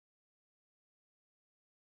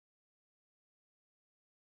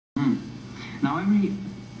Now, Emery,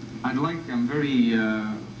 I'm very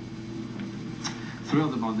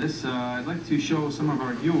thrilled about this. I'd like to show some of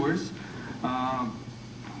our viewers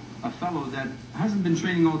a fellow that hasn't been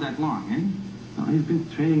training all that long, eh? He's been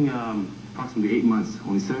training approximately 8 months,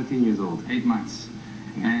 only 17 years old. 8 months.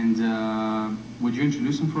 And would you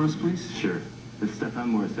introduce him for us, please? Sure. This is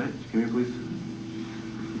Stefan Morissette. Come here, please.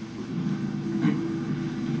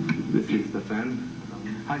 This is Stefan.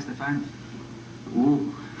 Hi, Stefan.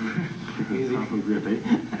 Ooh. Easy. Grip, eh?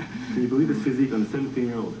 Can you believe this physique on a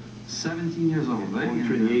 17-year-old? 17 years old, eh? Only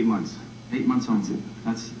training 8 months. 8 months only.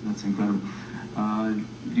 That's incredible.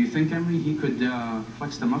 Do you think, Emery, he could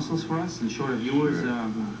flex the muscles for us and show the viewers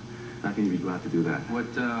I think he'd be glad to do that.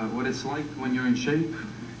 what it's like when you're in shape?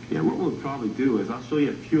 Yeah, what we'll probably do is I'll show you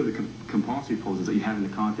a few of the compulsory poses that you have in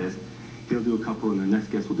the contest. He'll do a couple, and the next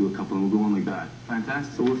guest will do a couple, and we'll go on like that.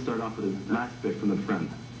 Fantastic. So we'll start off with the last bit from the front.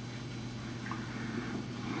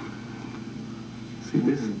 See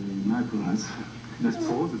this? This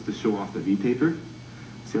pose is to show off the V-taper.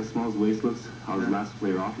 See how small his waist looks? How his last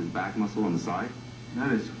flare off his back muscle on the side?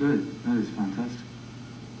 That is good. That is fantastic.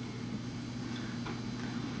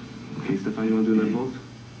 Okay, Stefan, you want to do another pose?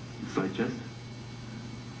 Side chest.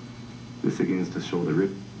 This again is to show the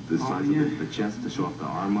rib, the size of the chest, to show off the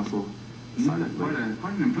arm muscle. Quite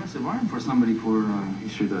an impressive arm for somebody for he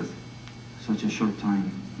sure does. Such a short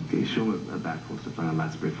time. Okay, show him a back pose, Stefan, a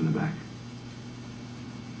lat spread from the back.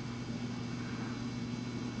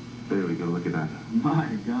 There we go, look at that. My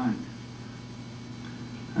God.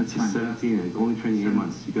 That's He's 17 and he's only training 8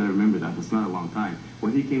 months. You gotta remember that. That's not a long time.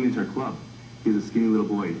 When he came into our club, he was a skinny little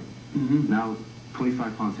boy. Now,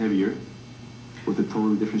 25 pounds heavier, with a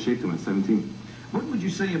totally different shape to him at 17. What would you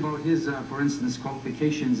say about his, for instance,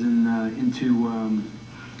 qualifications into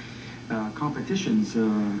competitions?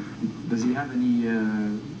 Does he have any,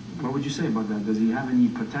 what would you say about that? Does he have any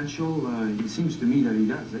potential? It seems to me that he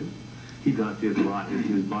does, eh? He does. He has a lot.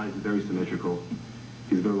 His body is very symmetrical.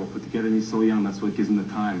 He's very well put together, and he's so young. That's what gives him the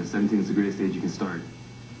time. At 17 is the greatest age you can start.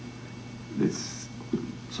 It's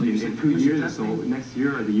so in 2 years or so. Next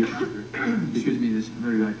year or the year after. Excuse me, this is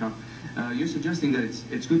very bad cough. You're suggesting that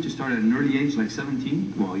it's good to start at an early age, like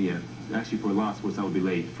 17? Well, yeah. Actually, for a lot of sports, that would be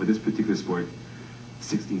late. For this particular sport,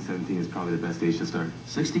 16, 17 is probably the best age to start.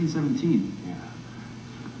 16, 17? Yeah.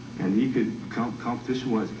 And he could,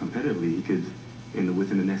 competition-wise, competitively, he could,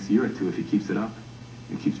 within the next year or two, if he keeps it up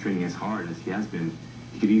and keeps training as hard as he has been,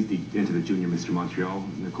 he could easily enter the junior Mr. Montreal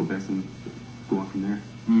and the Quebec and go on from there.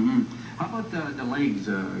 How about the legs?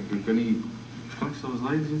 Can he flex those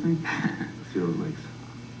legs, you think? Let's see those legs.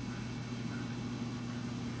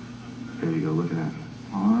 There you go, look at that.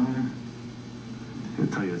 I'm going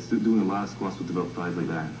to tell you, doing a lot of squats with developed thighs like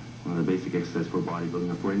that. One of the basic exercises for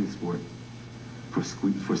bodybuilding or for any sport. For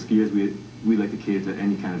skiers, we like to cater to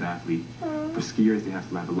any kind of athlete. For skiers, they have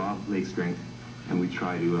to have a lot of leg strength, and we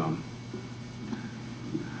try to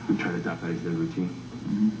adapt that into their routine.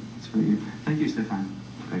 That's very good. Thank you, Stefan.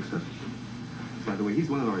 Thanks, Steph. By the way, he's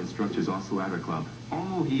one of our instructors also at our club.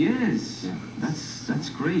 Oh, he is? Yeah. That's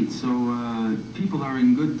great. So people are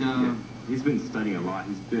in good... Yeah. He's been studying a lot.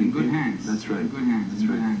 He's been in good hands. That's right. In good hands. That's in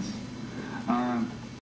right. Good hands.